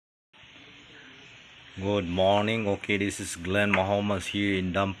Good morning. Okay, this is Glenn Mahomas here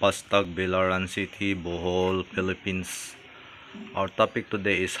in Dampastag, Bilaran City, Bohol, Philippines. Our topic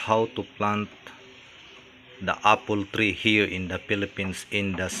today is how to plant the apple tree here in the Philippines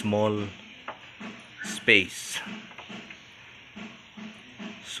in the small space.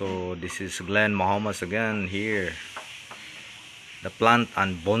 So this is Glenn Mahomas again here, the plant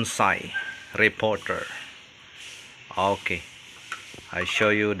and bonsai reporter. Okay, I show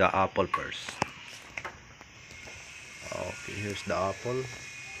you the apple first. Okay, here's the apple.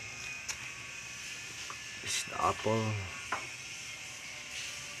 This is the apple.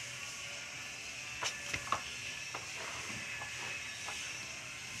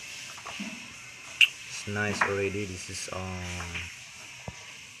 It's nice already. This is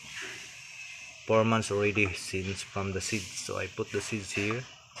 4 months already since from the seeds, so I put the seeds here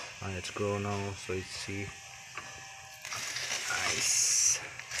and it's grown now, so it's see nice,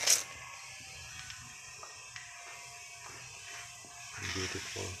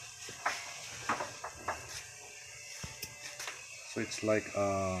 beautiful. So it's like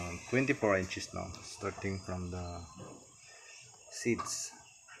 24 inches now, starting from the seeds.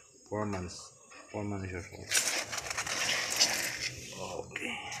 4 months, 4 months years old.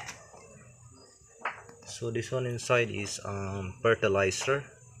 Okay, so this one inside is fertilizer.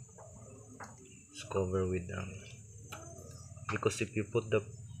 It's covered with because if you put the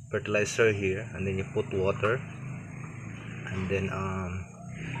fertilizer here and then you put water and then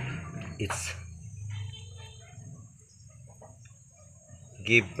it's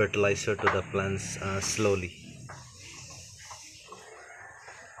give fertilizer to the plants slowly.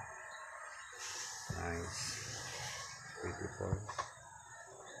 Nice, beautiful.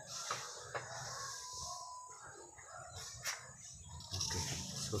 Okay,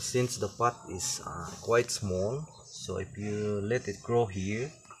 so since the pot is quite small, so if you let it grow here,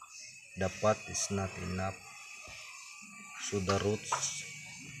 the pot is not enough, so the roots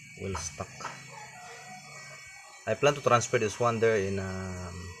will stuck. I plan to transfer this one there in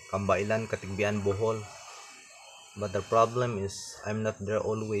Kambailan, Katigbian, Bohol, but the problem is I'm not there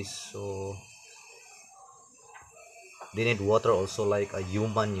always, so they need water also like a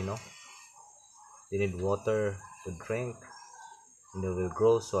human, they need water to drink and they will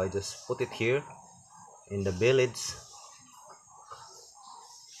grow, so I just put it here in the village,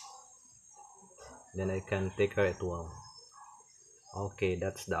 then I can take care it well. Okay,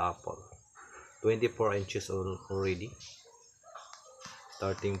 that's the apple, 24 inches already,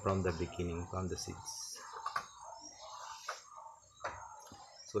 starting from the beginning, from the seeds.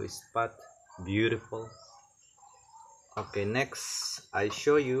 So it's pot, beautiful. Okay, next I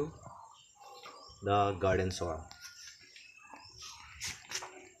show you the garden soil.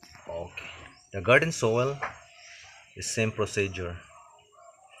 Okay, the garden soil is same procedure,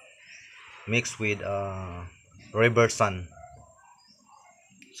 mixed with river sun.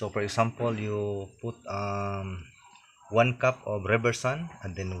 So for example, you put 1 cup of river sun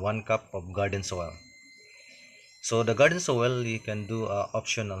and then 1 cup of garden soil. So the garden soil you can do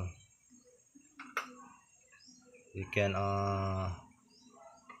optional. You can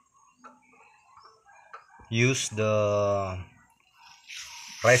use the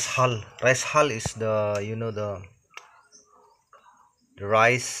rice hull. Rice hull is the the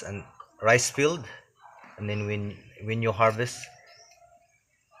rice and rice field, and then when you harvest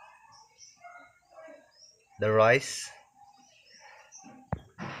the rice,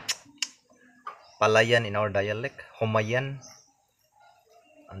 palayan in our dialect, homayan,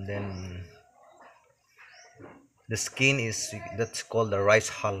 and then the skin is that's called the rice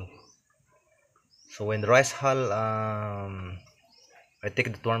hull. So when the rice hull I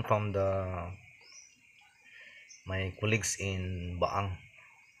take the turn from my colleagues in Baang,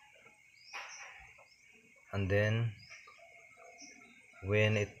 and then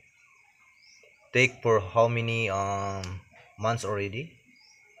when it take for how many months already,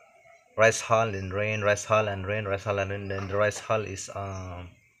 rice hull and rain, rice hull and rain, rice hull and rain, then the rice hull is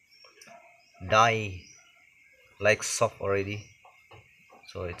die like soft already,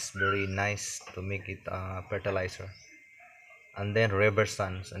 so it's very nice to make it fertilizer, and then rubber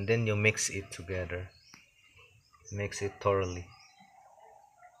sands, and then you mix it together, mix it thoroughly.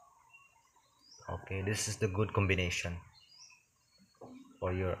 Okay, this is the good combination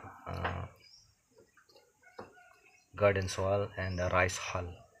for your garden soil and the rice hull.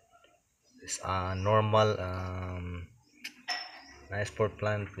 It's a normal nice pot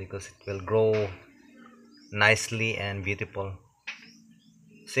plant because it will grow nicely and beautiful.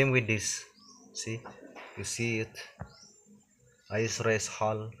 Same with this, see, you see it, I use rice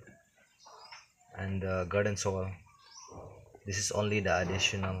hull and garden soil. This is only the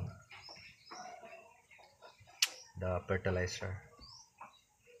additional. the fertilizer.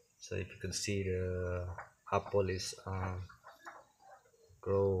 So if you can see, the apple is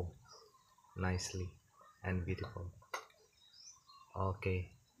grow nicely and beautiful.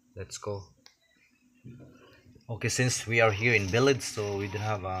 Okay, let's go. Okay, since we are here in village, so we don't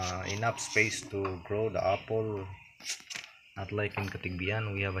have enough space to grow the apple. Not like in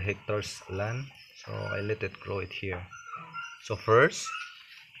Katigbian, we have a hectares land, so I let it grow it here. So first,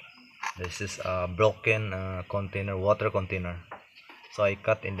 this is a broken container, water container. So I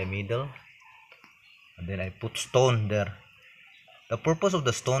cut in the middle, and then I put stone there. The purpose of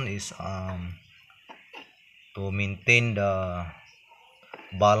the stone is to maintain the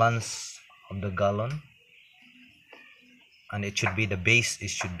balance of the gallon, and it should be the base. It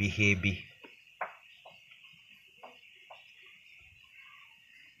should be heavy.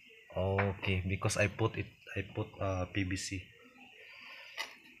 Okay, because I put PVC,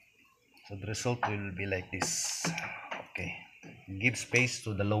 so the result will be like this. Okay, give space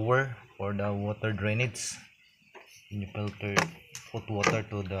to the lower for the water drainage. You filter, put water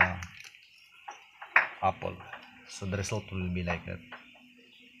to the apple, so the result will be like that.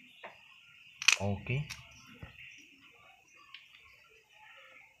 Okay,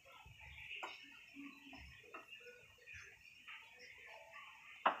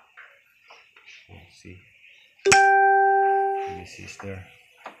 see, this is there.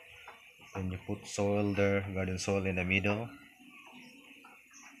 Then you put soil there, garden soil in the middle.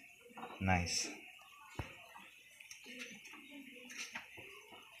 Nice.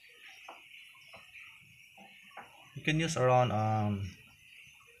 You can use around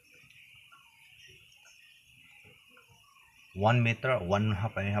 1 meter,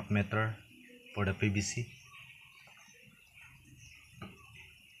 1.5 meter for the PVC.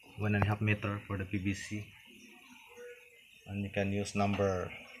 1.5 meter for the PVC, and you can use number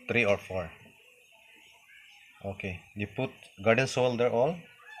 3 or 4. Okay, you put garden soil there all,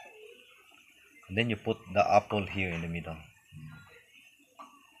 and then you put the apple here in the middle.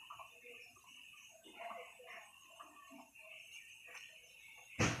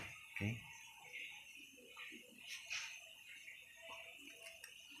 Okay,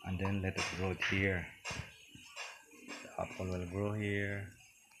 and then let it grow here. The apple will grow here,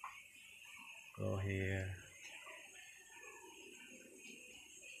 grow here.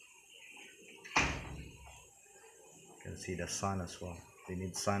 You can see the sun as well. They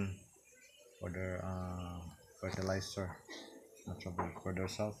need sun for their fertilizer. Not trouble for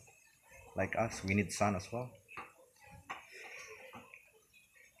themselves. Like us, we need sun as well.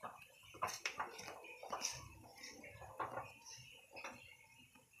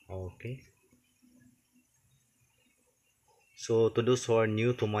 Okay. So to those who are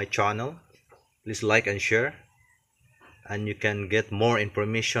new to my channel, please like and share, and you can get more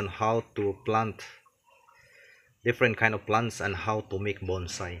information how to plant different kind of plants and how to make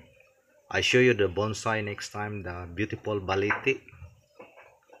bonsai. I show you the bonsai next time, the beautiful baliti.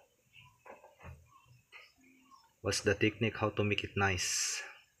 What's the technique how to make it nice.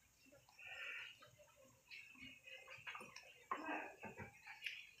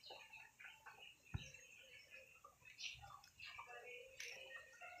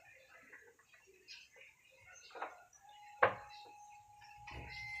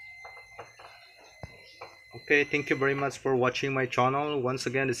 Okay, thank you very much for watching my channel. Once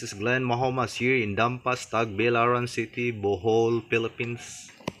again, this is Glenn Mahomas here in Dampas, Tagbilaran City, Bohol, Philippines.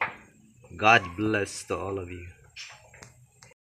 God bless to all of you.